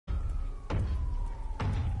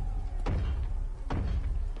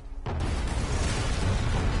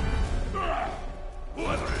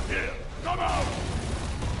Whoever is here, come out!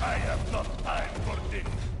 I have no time for this.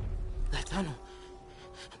 That tunnel.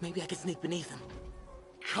 Maybe I can sneak beneath him.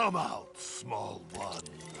 Come out, small one.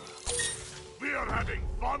 We are having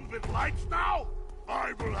fun with lights now?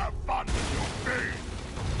 I will have fun with your face.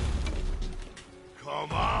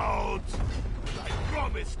 Come out! I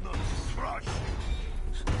promise not to crush you.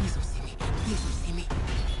 Please don't see me. Please don't see me.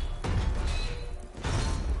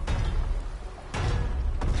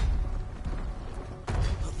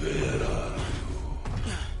 Where are you?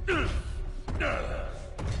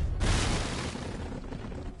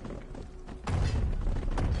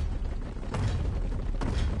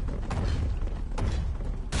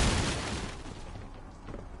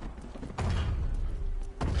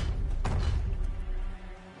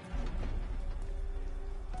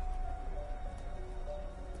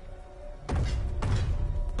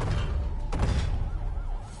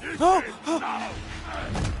 Oh!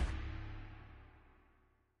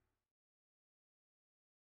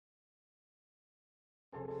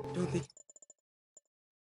 Don't think...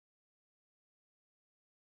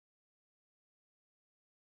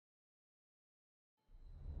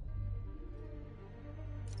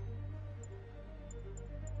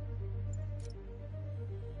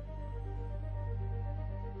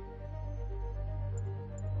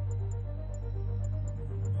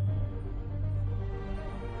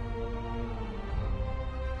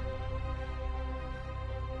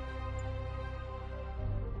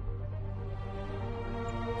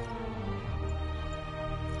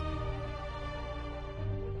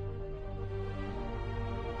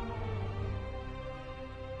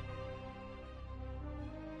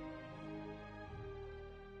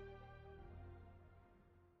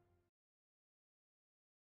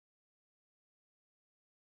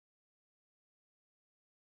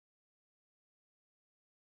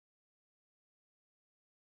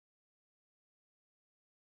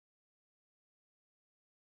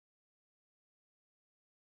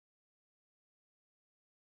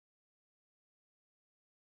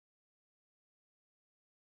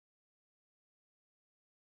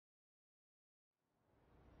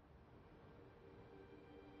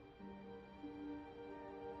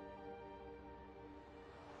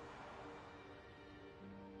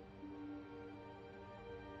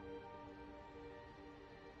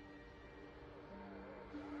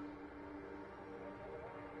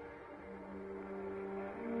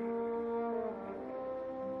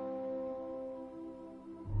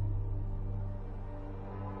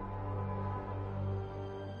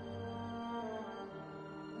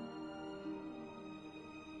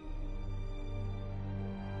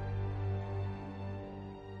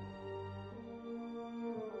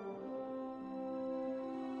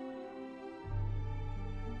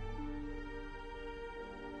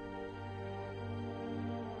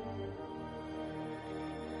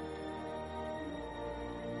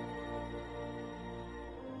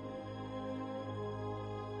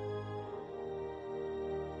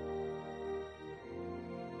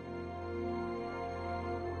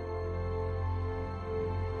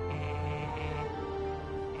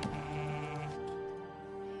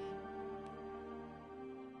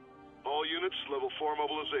 All units, level 4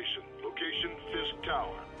 mobilization. Location, Fisk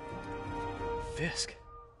Tower. Fisk?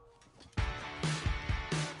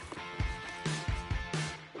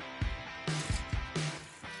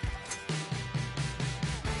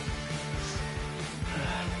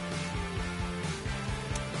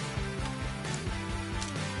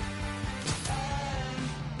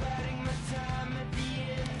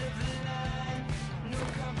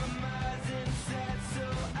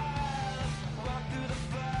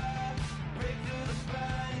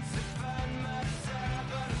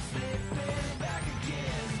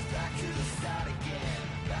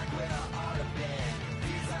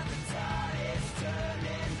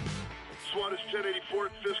 SWAT is 1084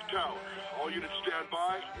 at Fisk Tower. All units stand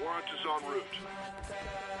by. Warrant is en route.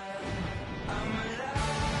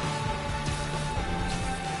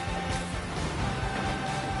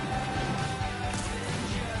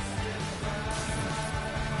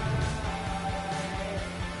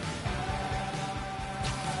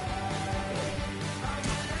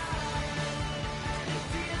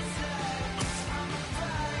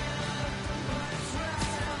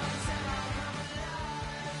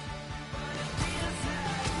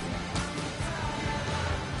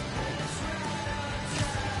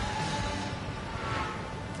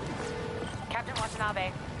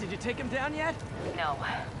 Did you take him down yet? No.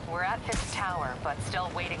 We're at Fisk Tower, but still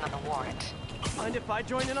waiting on the warrant. Mind if I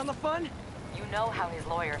join in on the fun? You know how his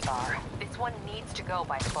lawyers are. This one needs to go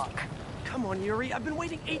by book. Come on, Yuri. I've been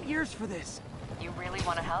waiting 8 years for this. You really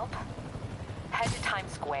want to help? Head to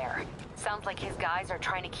Times Square. Sounds like his guys are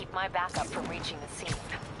trying to keep my backup from reaching the scene.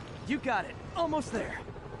 You got it. Almost there.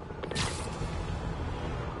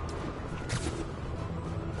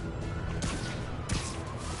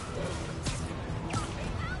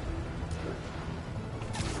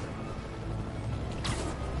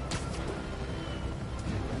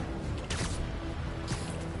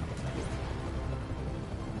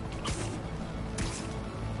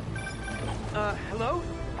 Hello?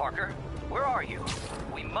 Parker, where are you?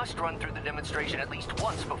 We must run through the demonstration at least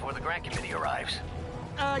once before the grant committee arrives.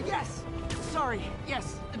 Yes. Sorry.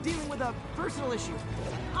 Yes. Dealing with a personal issue.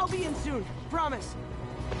 I'll be in soon. Promise.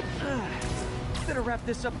 Better wrap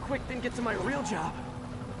this up quick than get to my real job.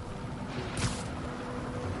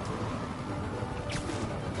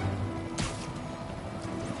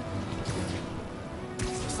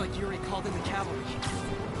 Looks like Yuri called in the cavalry.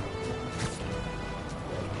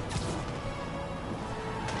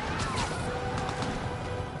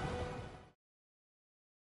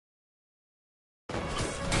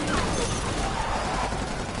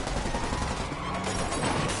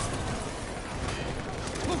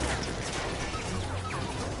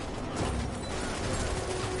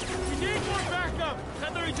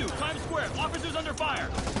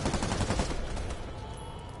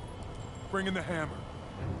 Bring in the hammer.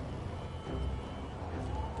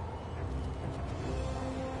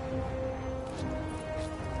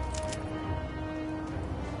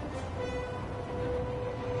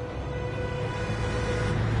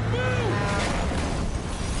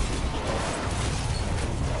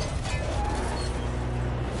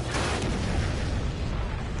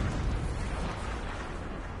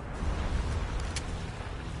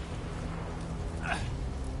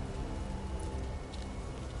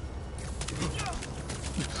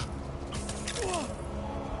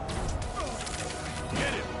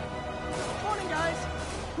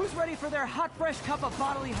 For their hot, fresh cup of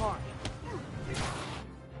bodily harm.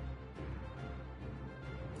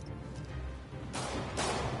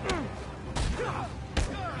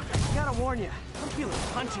 Gotta warn you, I'm feeling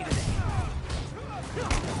punchy today.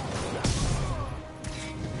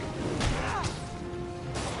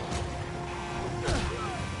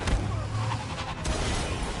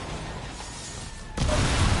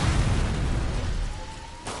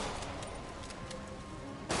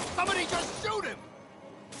 Somebody just shoot him!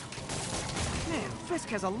 Man, Fisk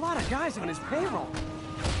has a lot of guys on his payroll.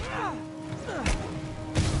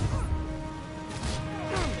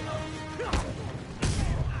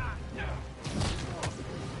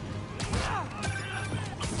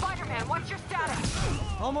 Spider-Man, what's your status?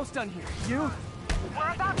 Almost done here. You?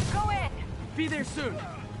 We're about to go in. Be there soon.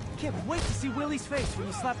 Can't wait to see Willie's face when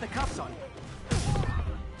you slap the cuffs on him.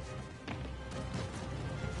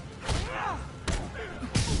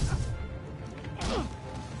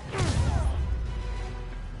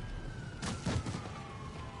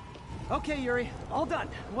 Okay, Yuri. All done.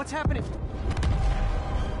 What's happening?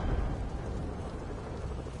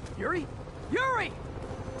 Yuri? Yuri!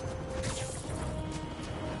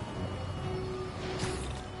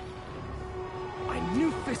 I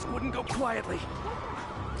knew Fisk wouldn't go quietly.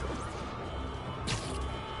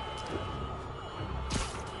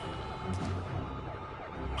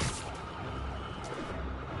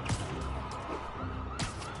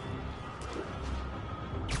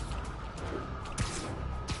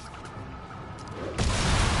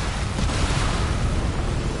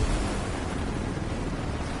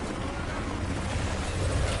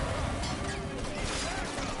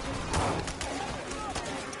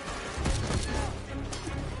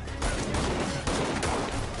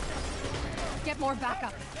 More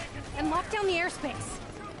backup. And lock down the airspace.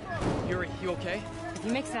 Yuri, you okay? If he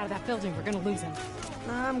makes it out of that building, we're gonna lose him.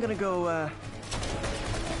 I'm gonna go,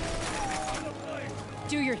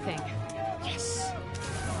 Do your thing. Yes!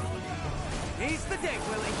 He's the day,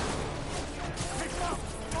 Willie!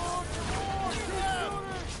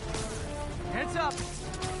 Heads up!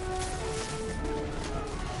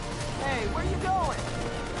 Hey, where you going?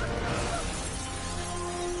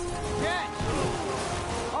 Catch!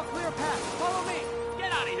 I'll clear a path. Follow me!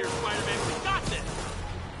 Get out of here, Spider-Man. We got this!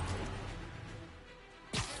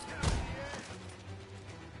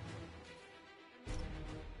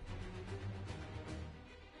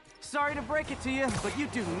 Sorry to break it to you, but you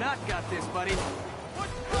do not got this, buddy.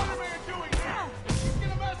 What's Spider-Man doing here? He's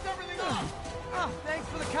gonna mess everything up! Oh, thanks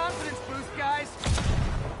for the confidence boost, guys.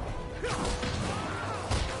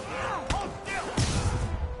 Hold still!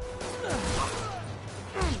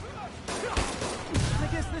 I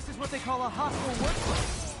guess this is what they call a hostile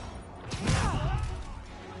workplace.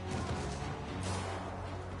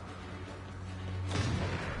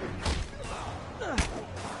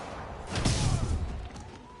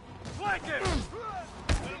 Flex!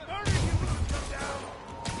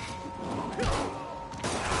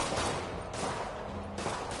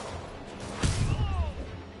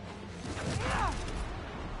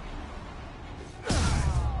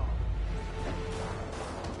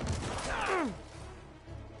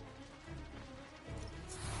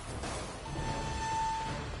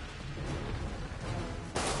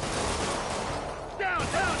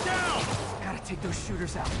 take those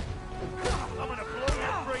shooters out. I'm gonna blow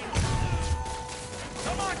your brains.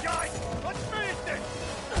 Come on, guys! Let's finish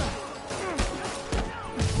this!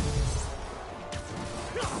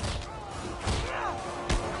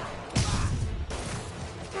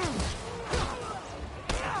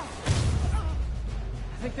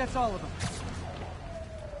 I think that's all of them.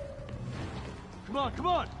 Come on, come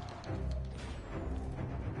on!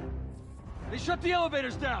 They shut the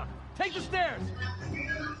elevators down! Take the stairs!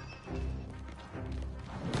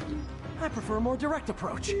 I prefer a more direct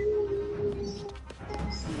approach.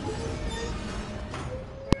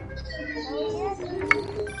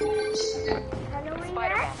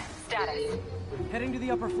 Spider-Man, status. Heading to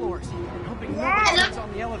the upper floors, and hoping nobody gets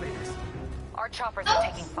on the elevators. Our choppers are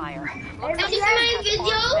taking fire. Looks This like is my video.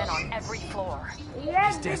 men on every floor.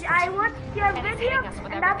 Yes, I watched your And he's video hitting us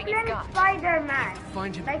with and everything he's I got. played Spider-Man.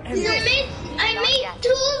 Find him. Like, and I made 2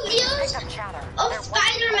 videos Picked up chatter. of They're watching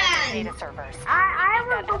Spider-Man. data servers. I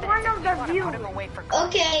was the one of the Put him views. away for good.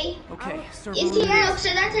 Okay. Okay, sir. Is he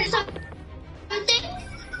accidentally something? Call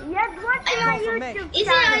Yes, what's my from me. YouTube channel? Is he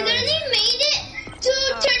already made it to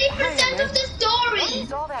 30% of the story?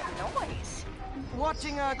 What's all that noise?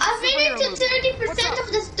 Watching a I've made it to superhero movie. 30% of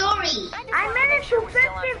the story. I made it to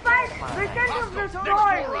 55% of the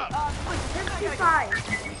story. 55.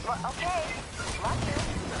 Well, okay.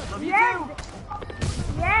 Love you. Yes.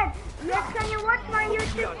 Yes. Yes. Can you watch my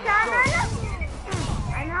YouTube channel?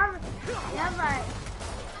 I have.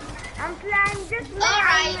 I'm just.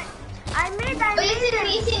 Alright. I made.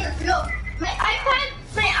 Listen. Look, my iPad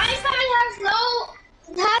has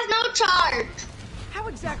no charge. How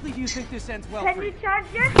exactly do you think this ends well Can for you you? charge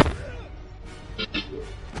it?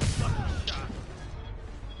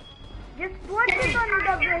 Just watch it on the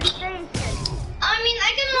PlayStation. I mean,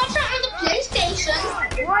 I can watch it on the PlayStation.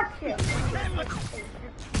 Watch it.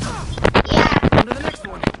 Yeah. On to the next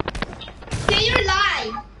one. Okay, you're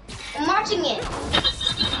live. I'm watching it.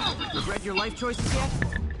 Regret your life choices yet?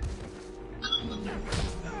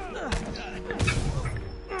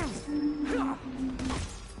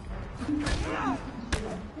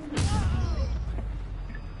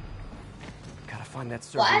 Gotta find that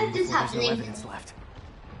server Why room is this before there's no happening? evidence left.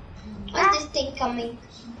 Where's this thing coming?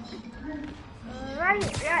 Right.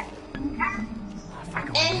 If I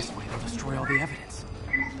go in this way, they'll destroy all the evidence.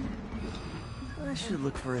 I should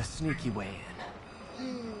look for a sneaky way in.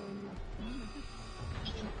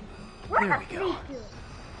 There we go.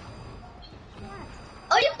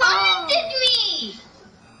 Oh, you commented me!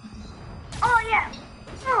 Oh, yeah.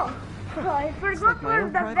 Oh, I forgot My where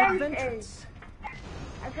own the private vent ventrance. is.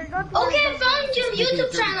 I forgot where okay, I found your Maybe a YouTube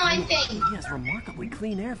dirty channel, I clean- think. He has remarkably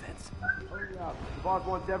clean air vents. The boss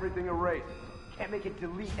wants everything erased. Can't make it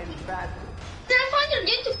delete any faster. Then I found your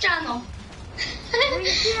YouTube channel.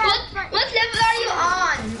 what level are you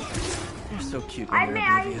on? They're so cute when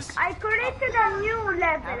they're oblivious. I created a new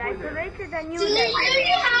level. So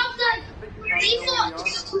you have the default.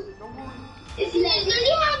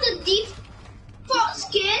 You have the default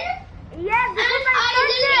skin. Yeah, because I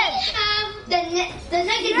have the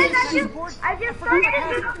negative. Yes, I just started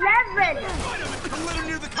this level. I'm letting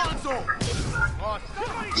near the console!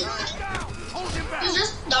 Hold him back! You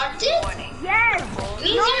just started? Yes.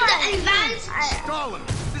 Means you're the advanced. Stalin!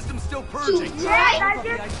 System's still purging! Yes,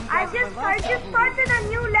 I just started a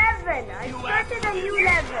new level.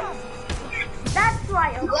 That's why,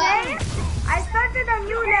 okay? I started a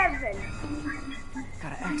new level.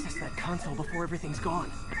 Gotta access that console before everything's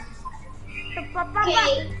gone.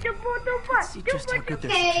 Okay. See just how good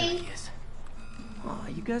their security is. Aw,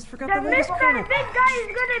 you guys forgot The the latest big chrono. guy is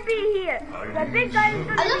gonna be here. The big guy is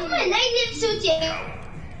gonna be here. I love my negative suit.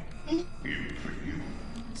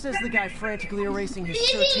 Says the guy frantically erasing his You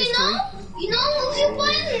search history. know, if you put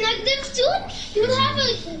in a negative suit, you would have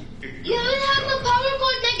a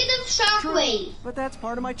powerful negative shockwave. But that's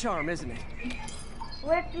part of my charm, isn't it?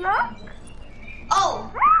 Wait, look.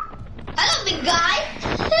 Oh. Hello, big guy.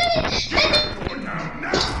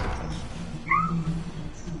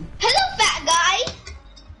 Hello, fat guy.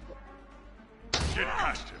 Get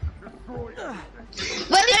past him.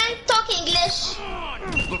 But we don't talk English.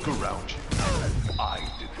 Look around you. I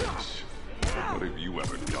did this. What have you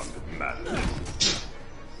ever done that matters?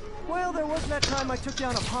 Well, there was that time I took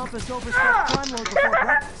down a pompous, overstuffed crime lord before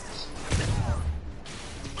breakfast.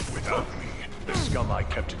 Without me, the scum I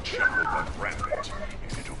kept in check will run rampant,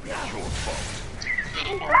 and it'll be your fault.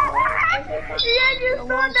 Yeah, you A saw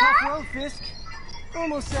long, tough that? road, Fisk.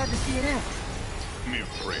 Almost sad to see it end. Mere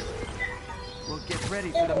trailer. We'll get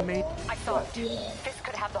ready for the main... I thought this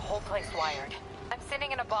could have the whole place wired. I'm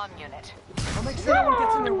sitting in a bomb unit. I'll make sure no one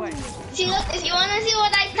gets in their way. See, look, if you want to see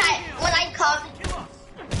what I type, what I call.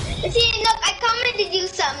 See, look, I commented to do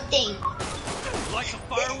something. Like the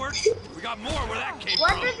fireworks? We got more where that came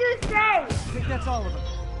What from. did you say? I think that's all of them.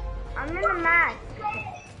 I'm in the match.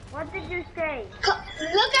 What did you say?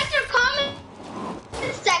 Look at your comment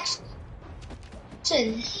section.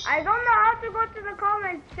 I don't know how to go to the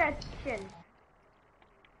comment section.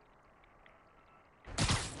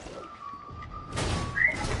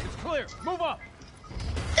 It's clear. Move up.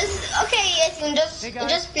 Okay, Yasin,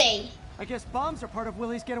 just play. I guess bombs are part of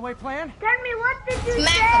Willie's getaway plan? Tell me, what did you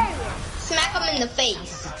Smack say? him. Smack him in the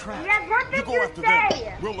face. Yes, what did You go you after say?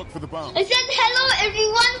 them. We'll look for the bomb. I said hello,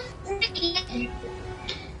 everyone.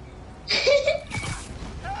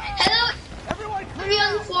 Hello,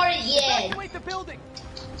 everyone for yes. Evacuate the building.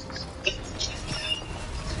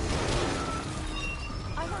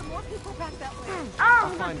 I heard more people back that way.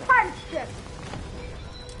 Oh, the punch!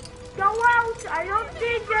 Go out! I don't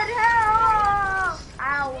need your help!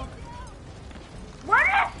 Ow. What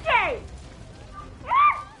is she?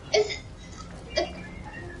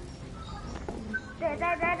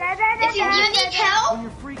 If you need help, When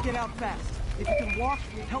you're free, get out fast. If you can walk,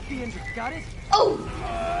 help the injured. Got it? oh.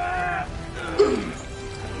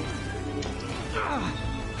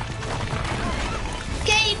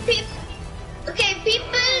 Okay,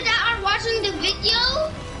 people that are watching the video,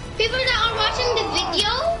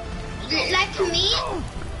 like me,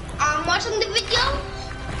 watching the video,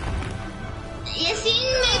 Yasin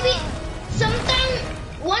maybe sometime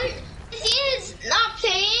Yasin is not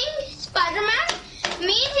playing Spider-Man,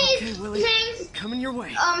 he's playing coming your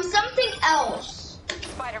way. something else,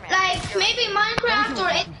 Spider-Man, like maybe Minecraft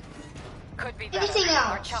or could be anything better.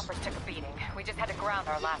 Our else. choppers took a beating. We just had to ground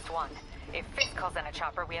our last one. If Fisk calls in a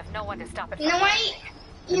chopper, we have no one to stop it from happening.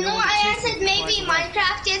 You know why I said maybe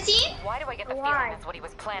Minecraft, Yasin? Why do I get the feeling that's what he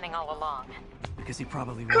was planning all along? Because he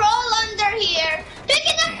probably will. Crawl under here. Pick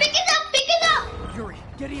it up, pick it up, pick it up. Yuri,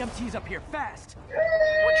 get EMTs up here, fast.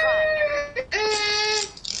 We're trying.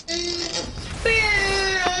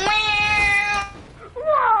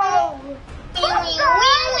 Whoa!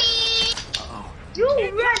 Uh-oh. You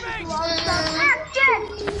ready to some action?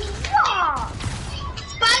 Yeah!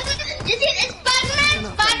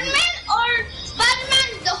 Spider-Man or Spider-Man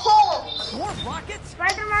the Hulk? More rockets?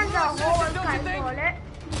 Spider-Man the whole can call it.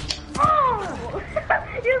 Oh!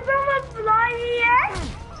 You saw my fly here?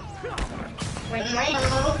 I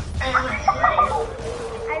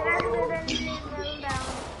accidentally fell down.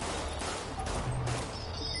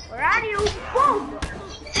 Where are you? Whoa!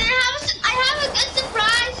 I have a good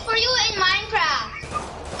surprise for you in Minecraft.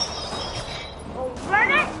 Oh, run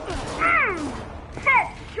it?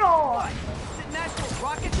 Headshot! Is it National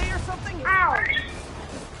Rocket Day or something? Ow!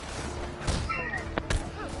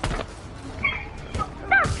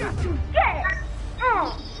 That's what you get!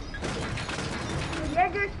 Yeah,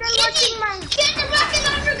 you're still watching my... Get the rocket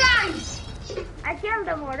launcher guys! I killed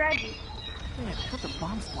them already. Man, how the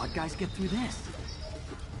bomb squad guys get through this?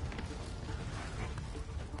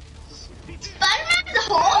 Spider-Man the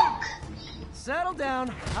Hulk? Settle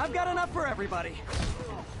down. I've got enough for everybody.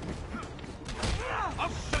 I'll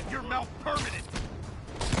shut your mouth permanent.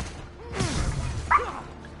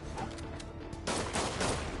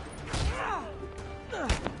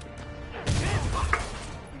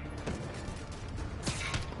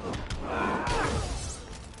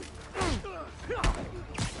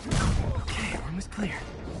 Okay, room is clear.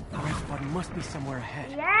 The red squad must be somewhere ahead.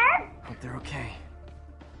 Yes? Hope they're okay.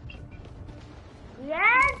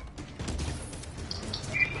 Yes?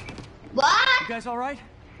 What? You guys all right?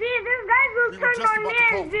 See, this guy will turn just on about me to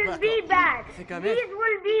and call will back be up. bad. Think I'm These in?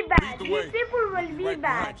 will be bad. Lead the These way. people will be Right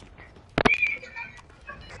bad. behind you.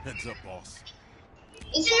 Heads up, boss.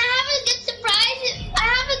 Listen, I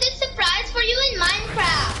have a good surprise for you in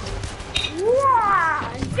Minecraft.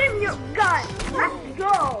 Wow! Give me your gun. Let's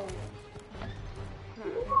go.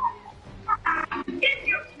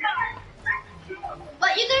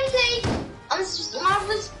 But you can play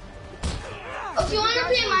Marvel's. If you want to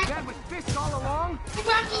play Dad with fists all along?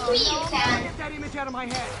 Minecraft with me, you can. Get that image out of my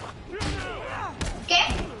head. Okay?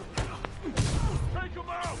 Take him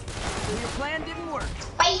out. So your plan didn't work.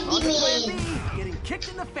 Baby On to plan me. B, getting kicked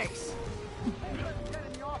in the face.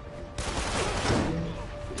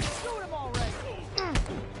 Shoot him already.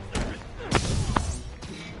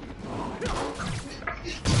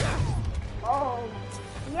 Oh.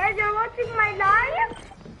 Yes, you're watching my live?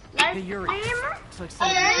 Live Hey, Yuri. stream? Looks like some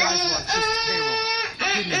of these guys were on Fisk's payroll.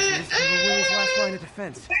 Good news is, they were Willie's last line of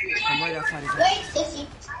defense. I'm right outside his Wait, house.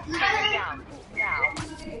 Sissy. Down. Now.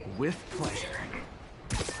 With pleasure.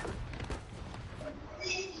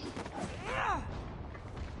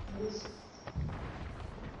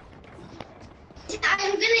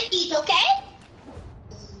 I'm gonna eat, okay?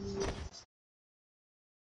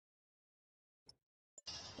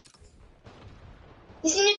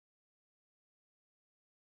 He's gonna